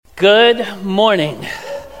Good morning.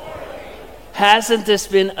 Hasn't this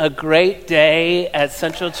been a great day at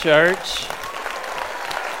Central Church?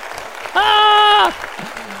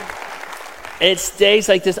 It's days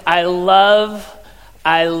like this. I love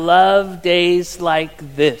days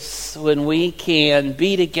like this when we can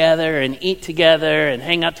be together and eat together and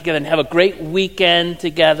hang out together and have a great weekend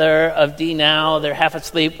together of D now. They're half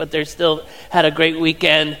asleep, but they're still had a great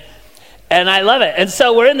weekend. And I love it. And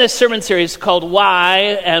so we're in this sermon series called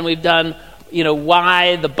Why, and we've done,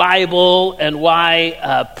 why the Bible and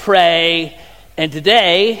why pray. And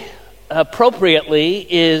today, appropriately,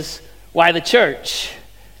 is why the church.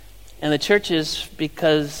 And the church is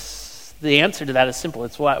because the answer to that is simple.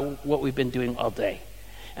 It's what we've been doing all day.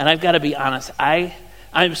 And I've got to be honest,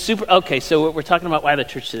 I'm super, okay, so we're talking about why the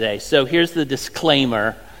church today. So here's the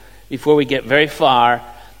disclaimer before we get very far.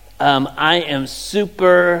 I am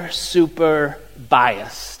super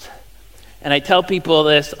biased. And I tell people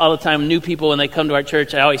this all the time, new people when they come to our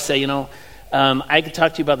church, I always say, I could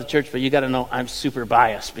talk to you about the church, but you got to know I'm super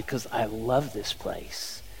biased because I love this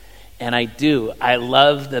place. And I do. I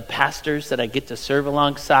love the pastors that I get to serve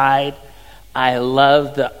alongside. I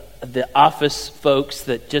love the office folks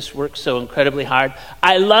that just work so incredibly hard.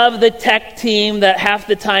 I love the tech team that half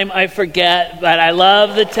the time I forget, but I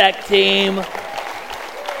love the tech team.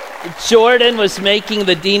 Jordan was making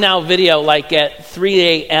the D Now video like at 3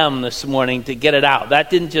 a.m. this morning to get it out.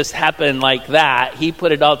 That didn't just happen like that. He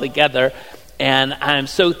put it all together, and I'm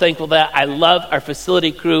so thankful that I love our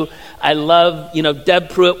facility crew. I love,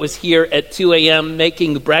 Deb Pruitt was here at 2 a.m.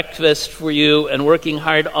 making breakfast for you and working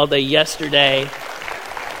hard all day yesterday.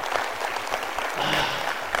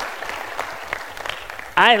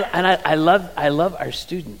 I love our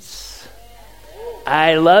students.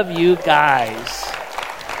 I love you guys.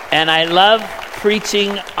 And I love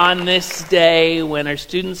preaching on this day when our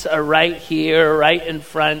students are right here, right in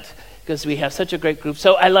front, because we have such a great group.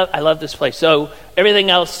 So I love this place. So everything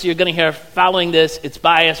else you're going to hear following this, it's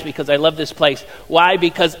biased because I love this place. Why?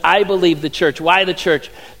 Because I believe the church. Why the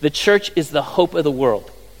church? The church is the hope of the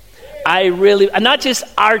world. Not just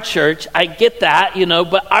our church, I get that,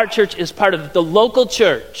 but our church is part of the local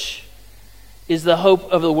church is the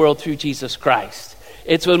hope of the world through Jesus Christ.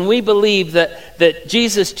 It's when we believe that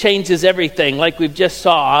Jesus changes everything, like we've just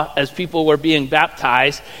saw as people were being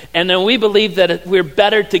baptized, and then we believe that we're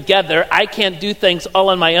better together. I can't do things all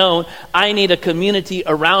on my own. I need a community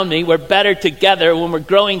around me. We're better together when we're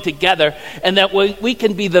growing together, and that we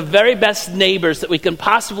can be the very best neighbors that we can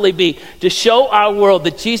possibly be to show our world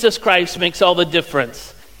that Jesus Christ makes all the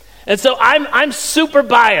difference. And so I'm super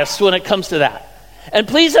biased when it comes to that. And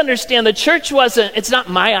please understand, the church it's not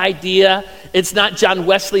my idea. It's not John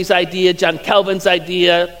Wesley's idea, John Calvin's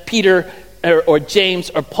idea, Peter or James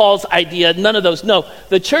or Paul's idea. None of those. No,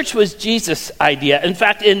 the church was Jesus' idea. In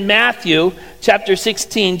fact, in Matthew chapter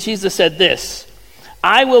 16, Jesus said this,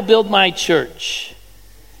 I will build my church,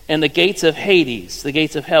 and the gates of Hades, the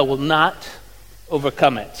gates of hell, will not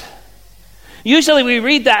overcome it. Usually we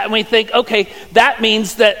read that and we think, okay, that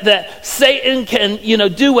means that Satan can,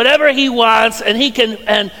 do whatever he wants and he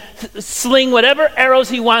can sling whatever arrows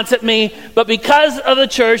he wants at me, but because of the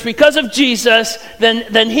church, because of Jesus,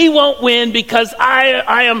 then he won't win because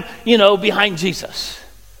I am, behind Jesus.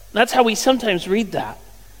 That's how we sometimes read that.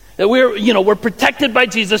 That we're protected by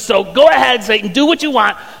Jesus, so go ahead, Satan, do what you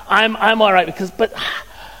want. I'm all right but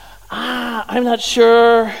I'm not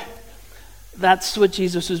sure that's what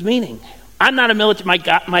Jesus was meaning. I'm not a military.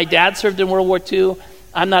 My dad served in World War II.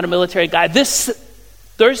 I'm not a military guy. This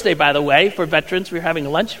Thursday, by the way, for veterans, we're having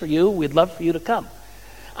lunch for you. We'd love for you to come.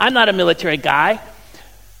 I'm not a military guy,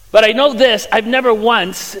 but I know this. I've never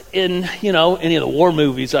once in any of the war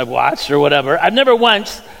movies I've watched or whatever. I've never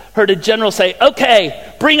once heard a general say,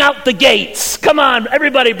 "Okay, bring out the gates. Come on,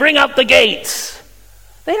 everybody, bring out the gates."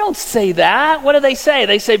 They don't say that. What do they say?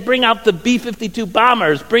 They say, bring out the B-52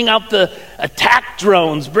 bombers, bring out the attack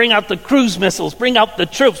drones, bring out the cruise missiles, bring out the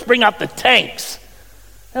troops, bring out the tanks.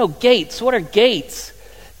 No, gates. What are gates?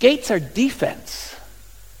 Gates are defense,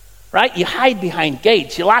 right? You hide behind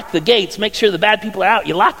gates. You lock the gates, make sure the bad people are out.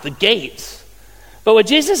 You lock the gates. But what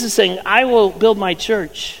Jesus is saying, I will build my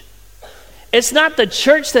church. It's not the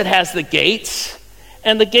church that has the gates,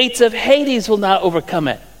 and the gates of Hades will not overcome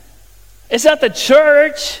it. It's not the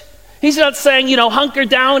church. He's not saying, hunker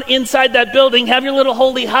down inside that building, have your little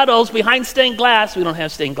holy huddles behind stained glass. We don't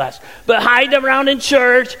have stained glass. But hide around in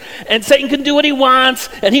church, and Satan can do what he wants,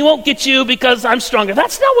 and he won't get you because I'm stronger.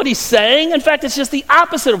 That's not what he's saying. In fact, it's just the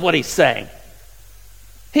opposite of what he's saying.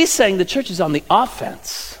 He's saying the church is on the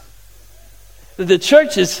offense. The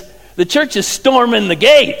church is storming the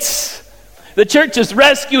gates. The church is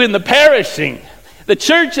rescuing the perishing. The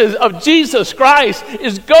church of Jesus Christ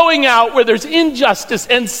is going out where there's injustice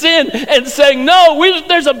and sin and saying, no,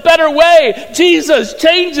 there's a better way. Jesus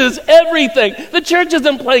changes everything. The church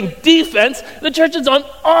isn't playing defense. The church is on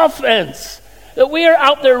offense. That we are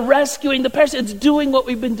out there rescuing the person. It's doing what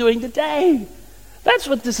we've been doing today. That's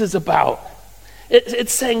what this is about.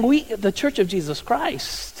 It's saying the church of Jesus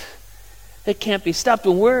Christ, it can't be stopped.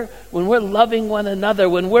 When we're loving one another,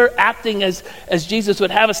 when we're acting as Jesus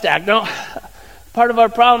would have us to act. Now, part of our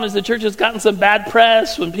problem is the church has gotten some bad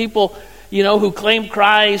press when people, who claim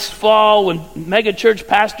Christ fall, when mega church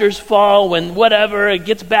pastors fall, when whatever, it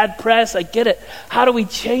gets bad press. I get it. How do we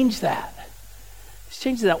change that? It's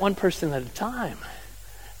changing that one person at a time.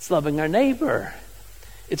 It's loving our neighbor.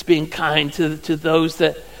 It's being kind to those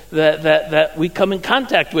that we come in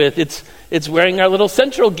contact with. It's wearing our little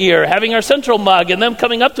Central gear, having our Central mug, and them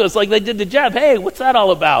coming up to us like they did to Jeff. Hey, what's that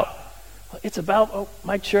all about? It's about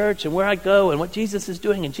my church and where I go and what Jesus is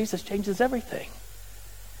doing, and Jesus changes everything.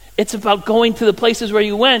 It's about going to the places where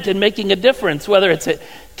you went and making a difference, whether it's at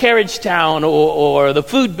Carriage Town or the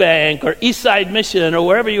food bank or Eastside Mission or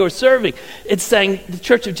wherever you are serving. It's saying the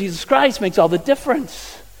Church of Jesus Christ makes all the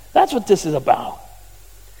difference. That's what this is about.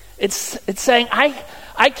 It's saying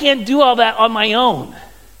I can't do all that on my own.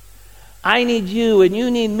 I need you and you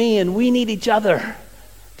need me and we need each other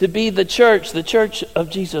to be the church of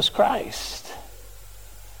Jesus Christ.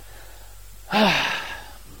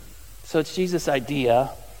 So it's Jesus' idea,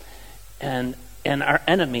 and our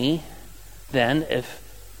enemy, then, if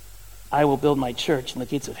I will build my church and the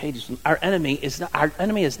gates of Hades, our enemy is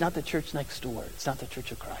not the church next door. It's not the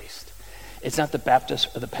Church of Christ. It's not the Baptists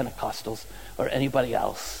or the Pentecostals or anybody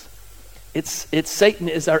else. It's Satan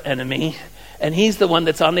is our enemy. And he's the one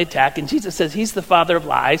that's on the attack. And Jesus says he's the father of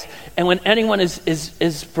lies. And when anyone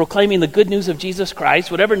is proclaiming the good news of Jesus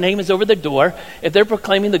Christ, whatever name is over the door, if they're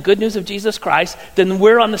proclaiming the good news of Jesus Christ, then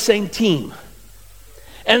we're on the same team.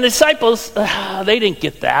 And the disciples, they didn't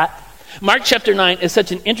get that. Mark chapter 9 is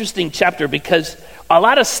such an interesting chapter because a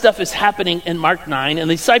lot of stuff is happening in Mark 9, and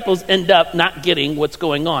the disciples end up not getting what's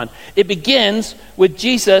going on. It begins with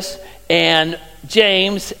Jesus and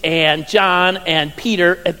James and John and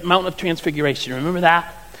Peter at the Mount of Transfiguration. Remember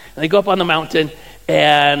that? And they go up on the mountain,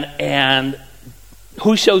 and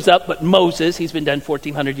who shows up but Moses? He's been dead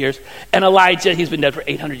 1,400 years. And Elijah, he's been dead for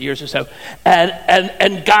 800 years or so.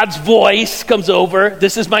 And God's voice comes over.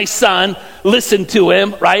 This is my son. Listen to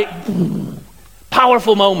him, right?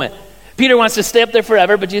 Powerful moment. Peter wants to stay up there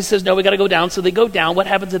forever, but Jesus says, no, we got to go down. So they go down. What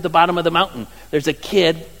happens at the bottom of the mountain? There's a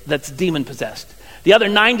kid that's demon-possessed. The other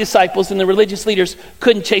 9 disciples and the religious leaders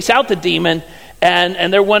couldn't chase out the demon,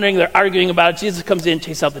 and they're wondering, they're arguing about it. Jesus comes in,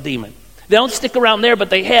 chase out the demon. They don't stick around there,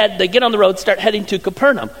 but they get on the road, start heading to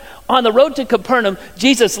Capernaum. On the road to Capernaum,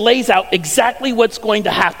 Jesus lays out exactly what's going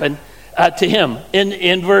to happen to him.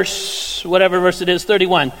 In verse, whatever verse it is,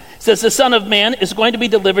 31. It says, the Son of Man is going to be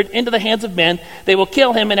delivered into the hands of men. They will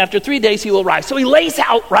kill him, and after 3 days he will rise. So he lays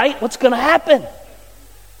out, right, what's going to happen.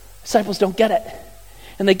 Disciples don't get it.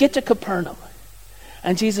 And they get to Capernaum.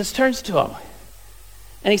 And Jesus turns to him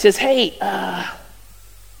and he says, hey,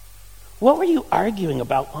 what were you arguing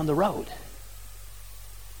about on the road?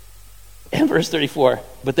 In verse 34,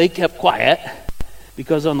 but they kept quiet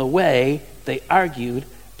because on the way they argued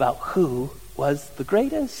about who was the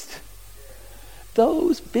greatest.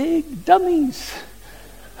 Those big dummies.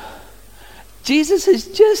 Jesus has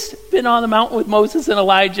just been on the mountain with Moses and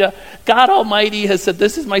Elijah. God Almighty has said,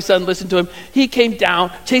 this is my son, listen to him. He came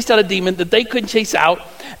down, chased out a demon that they couldn't chase out.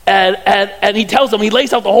 And he tells them, he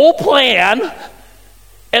lays out the whole plan.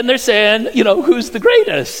 And they're saying, who's the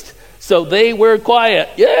greatest? So they were quiet.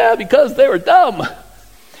 Yeah, because they were dumb.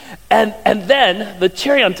 And then the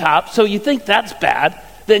cherry on top, so you think that's bad.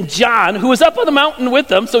 Then John, who was up on the mountain with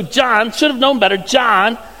them, so John should have known better.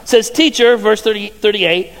 John says, teacher, verse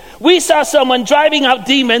 38, we saw someone driving out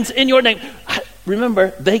demons in your name.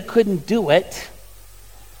 Remember, they couldn't do it.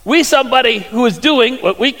 We somebody who was doing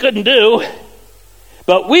what we couldn't do,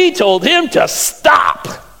 but we told him to stop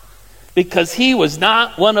because he was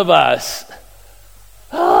not one of us.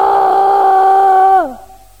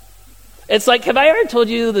 It's like, have I ever told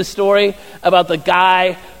you the story about the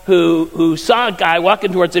guy who saw a guy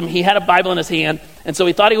walking towards him? He had a Bible in his hand, and so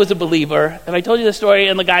he thought he was a believer. And I told you the story,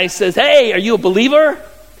 and the guy says, hey, are you a believer?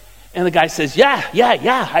 And the guy says, yeah,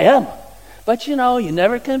 I am. But you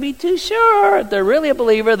never can be too sure if they're really a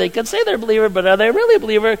believer. They could say they're a believer, but are they really a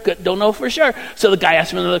believer? Don't know for sure. So the guy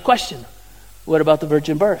asked him another question. What about the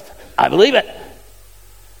virgin birth? I believe it.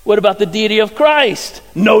 What about the deity of Christ?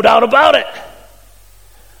 No doubt about it.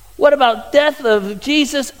 What about death of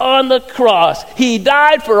Jesus on the cross? He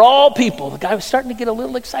died for all people. The guy was starting to get a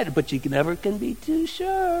little excited, but you never can be too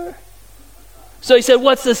sure. So he said,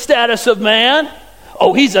 what's the status of man?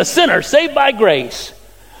 Oh, he's a sinner saved by grace.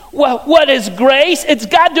 Well, what is grace? It's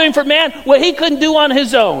God doing for man what he couldn't do on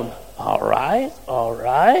his own. All right.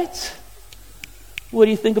 What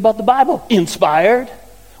do you think about the Bible? Inspired.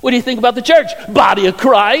 What do you think about the church? Body of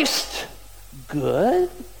Christ.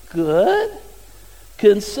 Good.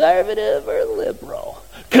 Conservative or liberal?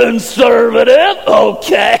 Conservative.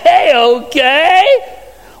 Okay.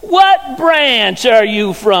 What branch are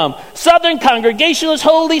you from? Southern Congregationalist,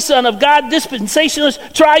 Holy Son of God,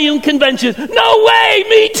 Dispensationalist, Triune Convention. No way,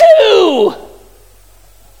 me too.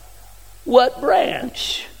 What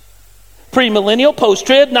branch? Premillennial,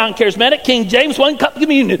 post-trib, non-charismatic, King James, one cup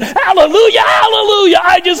communion. Hallelujah.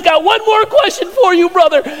 I just got one more question for you,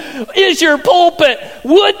 brother. Is your pulpit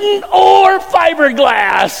wooden or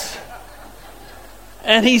fiberglass?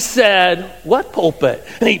 And he said, what pulpit?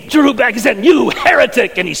 And he drew back and said, you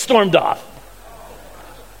heretic, and he stormed off.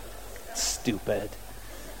 Stupid.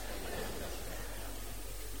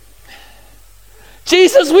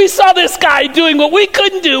 Jesus, we saw this guy doing what we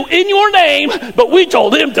couldn't do in your name, but we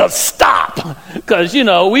told him to stop. Because,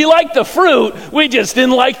 we liked the fruit, we just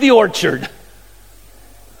didn't like the orchard.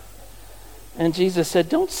 And Jesus said,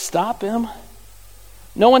 don't stop him.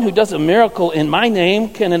 No one who does a miracle in my name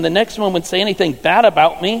can in the next moment say anything bad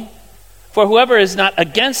about me. For whoever is not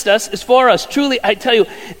against us is for us. Truly, I tell you,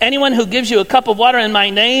 anyone who gives you a cup of water in my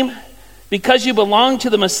name, because you belong to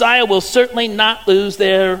the Messiah, will certainly not lose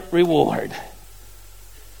their reward.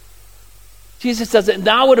 Jesus says that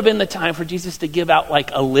now would have been the time for Jesus to give out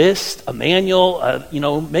like a list, a manual,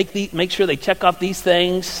 make sure they check off these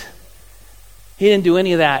things. He didn't do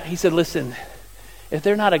any of that. He said, listen, if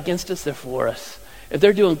they're not against us, they're for us. If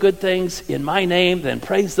they're doing good things in my name, then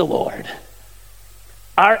praise the Lord.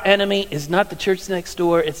 Our enemy is not the church next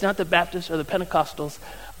door. It's not the Baptists or the Pentecostals.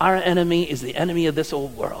 Our enemy is the enemy of this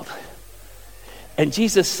old world. And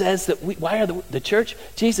Jesus says that why are the church?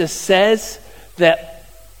 Jesus says that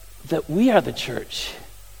we are the church,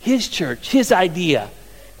 his idea.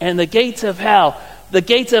 And the gates of hell,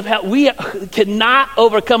 we cannot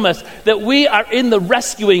overcome us. That we are in the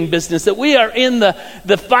rescuing business. That we are in the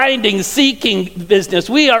finding, seeking business.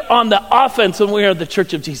 We are on the offense when we are the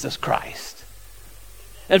church of Jesus Christ.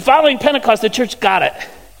 And following Pentecost, the church got it.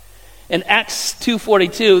 In Acts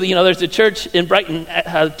 2:42, there's a church in Brighton,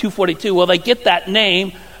 242. Well, they get that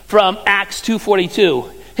name from Acts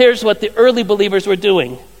 2:42. Here's what the early believers were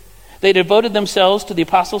doing. They devoted themselves to the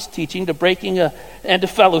apostles' teaching, to breaking and to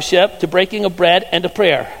fellowship, to breaking of bread, and to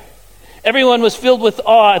prayer. Everyone was filled with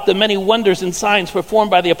awe at the many wonders and signs performed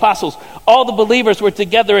by the apostles. All the believers were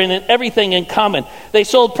together and in everything in common. They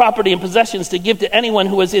sold property and possessions to give to anyone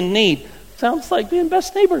who was in need. Sounds like being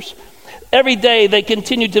best neighbors. Every day they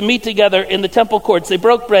continued to meet together in the temple courts. They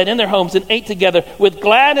broke bread in their homes and ate together with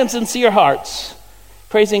glad and sincere hearts,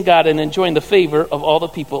 praising God and enjoying the favor of all the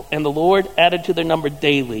people. And the Lord added to their number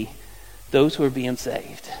daily those who are being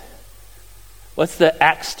saved. What's the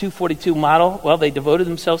Acts 2:42 model? Well, they devoted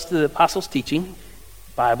themselves to the apostles' teaching,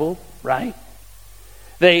 Bible, right?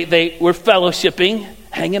 They were fellowshipping,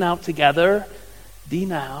 hanging out together,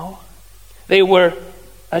 now. They were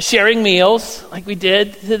sharing meals like we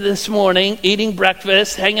did this morning, eating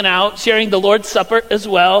breakfast, hanging out, sharing the Lord's Supper as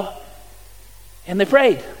well. And they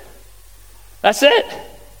prayed. That's it.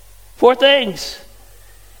 4 things.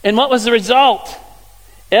 And what was the result?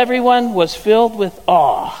 Everyone was filled with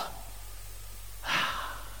awe.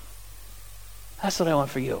 That's what I want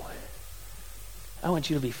for you. I want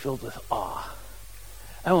you to be filled with awe.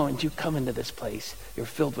 I want you to come into this place. You're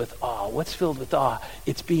filled with awe. What's filled with awe?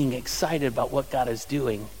 It's being excited about what God is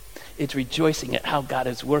doing. It's rejoicing at how God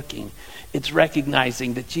is working. It's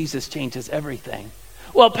recognizing that Jesus changes everything.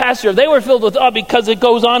 Well, Pastor, they were filled with awe because it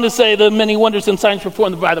goes on to say the many wonders and signs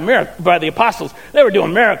performed by the apostles. They were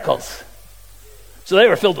doing miracles. So they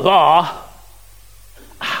were filled with awe.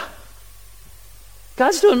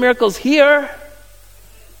 God's doing miracles here.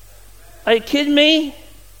 Are you kidding me?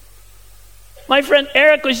 My friend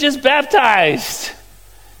Eric was just baptized.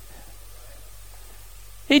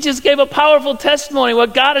 He just gave a powerful testimony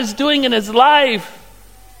what God is doing in his life.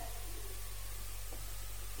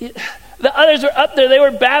 The others were up there. They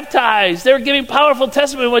were baptized. They were giving powerful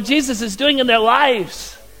testimony of what Jesus is doing in their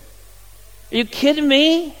lives. Are you kidding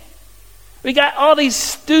me? We got all these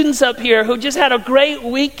students up here who just had a great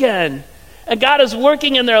weekend, and God is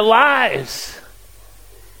working in their lives.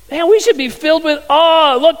 Man, we should be filled with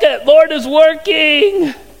awe. Look at Lord is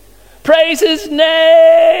working. Praise his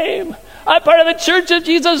name. I'm part of the Church of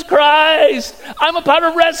Jesus Christ. I'm a part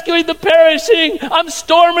of rescuing the perishing. I'm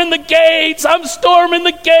storming the gates. I'm storming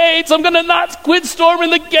the gates. I'm going to not quit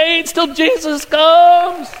storming the gates till Jesus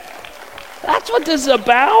comes. That's what this is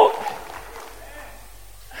about.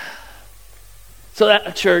 So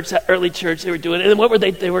that church, that early church, they were doing it. And what were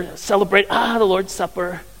they? They were celebrating, the Lord's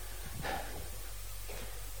Supper.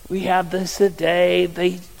 We have this today.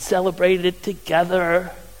 They celebrated it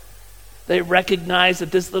together. They recognized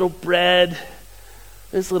that this little bread,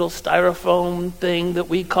 this little styrofoam thing that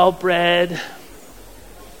we call bread,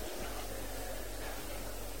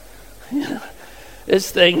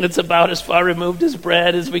 this thing that's about as far removed as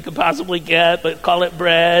bread as we could possibly get, but call it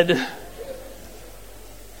bread.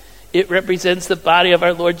 It represents the body of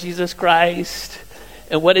our Lord Jesus Christ.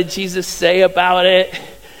 And what did Jesus say about it?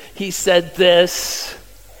 He said this: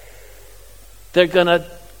 they're going to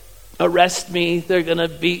arrest me, they're going to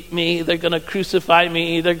beat me, they're going to crucify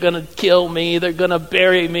me, they're going to kill me, they're going to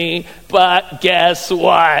bury me, but guess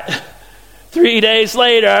what? 3 days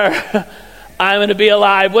later, I'm going to be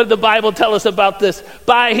alive. What did the Bible tell us about this?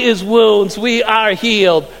 By his wounds, we are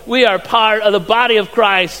healed. We are part of the body of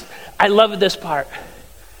Christ. I love this part.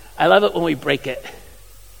 I love it when we break it.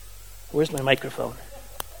 Where's my microphone?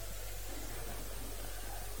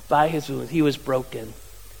 By his wounds, he was broken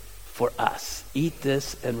for us. Eat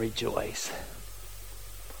this and rejoice.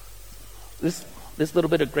 This little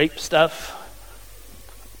bit of grape stuff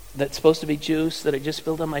that's supposed to be juice that I just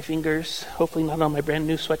spilled on my fingers, hopefully not on my brand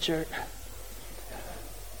new sweatshirt.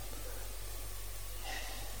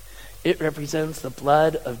 It represents the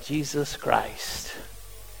blood of Jesus Christ.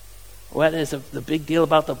 What is the big deal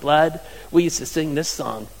about the blood? We used to sing this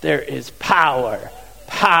song. There is power,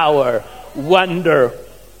 wonder.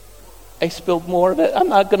 I spilled more of it. I'm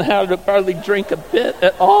not going to have to hardly drink a bit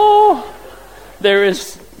at all. There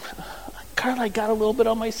is, Carl, I got a little bit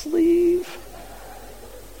on my sleeve.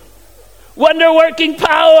 Wonder-working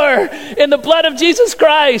power in the blood of Jesus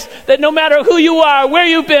Christ, that no matter who you are, where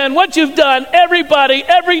you've been, what you've done, everybody,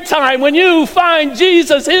 every time, when you find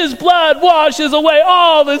Jesus, his blood washes away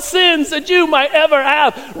all the sins that you might ever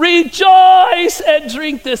have. Rejoice and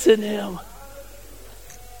drink this in him.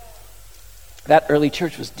 That early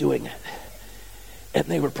church was doing it. And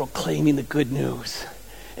they were proclaiming the good news.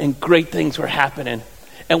 And great things were happening.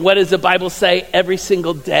 And what does the Bible say? Every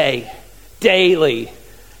single day, daily,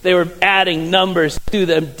 they were adding numbers to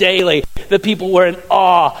them daily. The people were in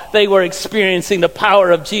awe. They were experiencing the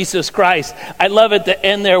power of Jesus Christ. I love at the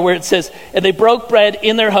end there where it says, and they broke bread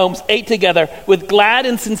in their homes, ate together with glad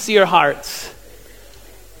and sincere hearts.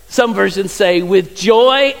 Some versions say with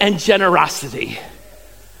joy and generosity.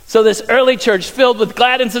 So this early church filled with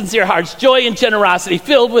glad and sincere hearts, joy and generosity,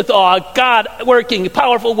 filled with awe, God working in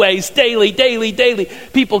powerful ways, daily,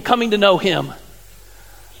 people coming to know him.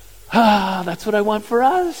 That's what I want for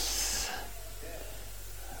us.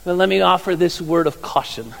 But let me offer this word of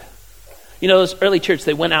caution. You know, those early church,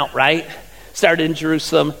 they went out, right? Started in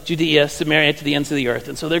Jerusalem, Judea, Samaria, to the ends of the earth.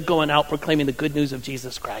 And so they're going out proclaiming the good news of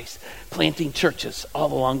Jesus Christ, planting churches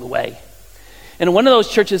all along the way. And one of those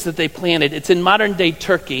churches that they planted, it's in modern day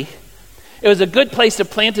Turkey. It was a good place to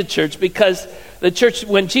plant a church because the church,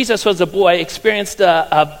 when Jesus was a boy, experienced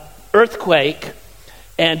a earthquake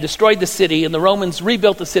and destroyed the city, and the Romans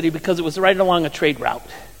rebuilt the city because it was right along a trade route.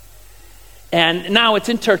 And now it's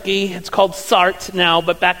in Turkey. It's called Sart now,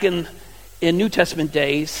 but back in New Testament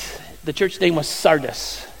days, the church name was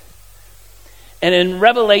Sardis. And in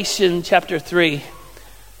Revelation chapter 3,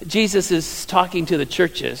 Jesus is talking to the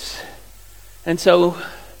churches. And so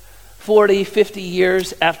 40, 50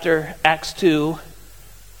 years after Acts 2,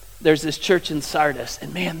 there's this church in Sardis.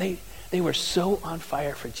 And man, they were so on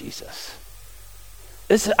fire for Jesus.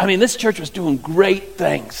 This church was doing great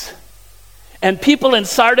things. And people in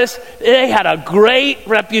Sardis, they had a great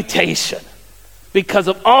reputation because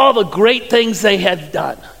of all the great things they had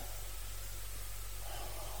done.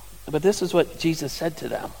 But this is what Jesus said to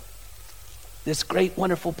them. This great,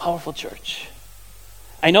 wonderful, powerful church.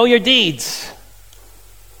 I know your deeds.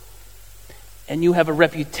 And you have a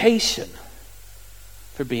reputation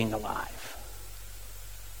for being alive.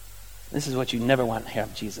 This is what you never want to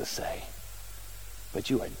have Jesus say. But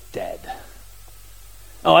you are dead.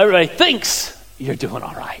 Oh, everybody thinks you're doing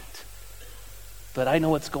all right. But I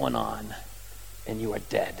know what's going on, and you are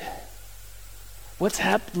dead. What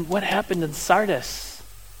happened in Sardis?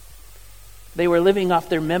 They were living off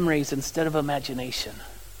their memories instead of imagination.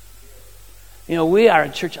 You know, we are a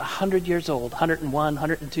church 100 years old, 101,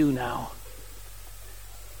 102 now.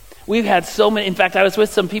 We've had so many. In fact, I was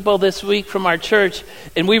with some people this week from our church,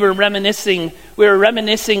 and we were reminiscing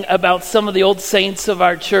about some of the old saints of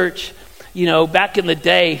our church. back in the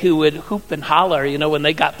day who would hoop and holler, when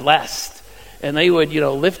they got blessed. And they would,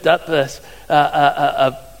 lift up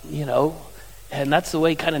and that's the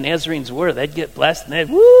way kind of Nazarenes were. They'd get blessed and they'd,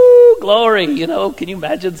 woo, glory. Can you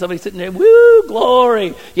imagine somebody sitting there, woo,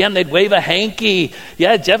 glory. Yeah, and they'd wave a hanky.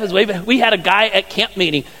 Yeah, Jeff is waving. We had a guy at camp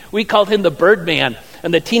meeting. We called him the Birdman.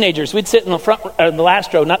 And the teenagers, we'd sit in the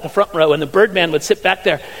last row, not the front row, and the Birdman would sit back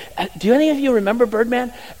there. Do any of you remember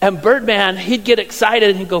Birdman? And Birdman, he'd get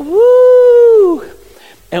excited and he'd go, woo.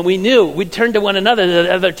 And we knew, we'd turn to one another,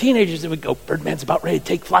 the other teenagers, and we'd go, Birdman's about ready to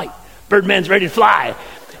take flight. Birdman's ready to fly.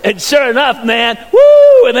 And sure enough, man,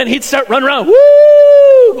 woo! And then he'd start running around,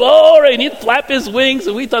 woo! Glory! And he'd flap his wings,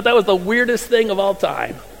 and we thought that was the weirdest thing of all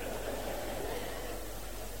time.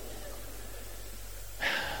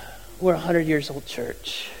 We're a 100-years-old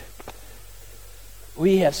church.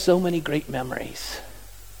 We have so many great memories.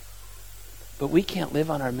 But we can't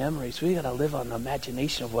live on our memories. We got to live on the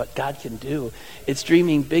imagination of what God can do. It's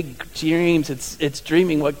dreaming big dreams. It's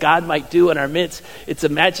dreaming what God might do in our midst. It's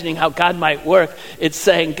imagining how God might work. It's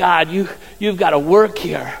saying, God, you've got to work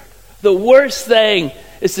here. The worst thing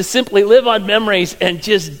is to simply live on memories and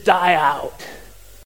just die out.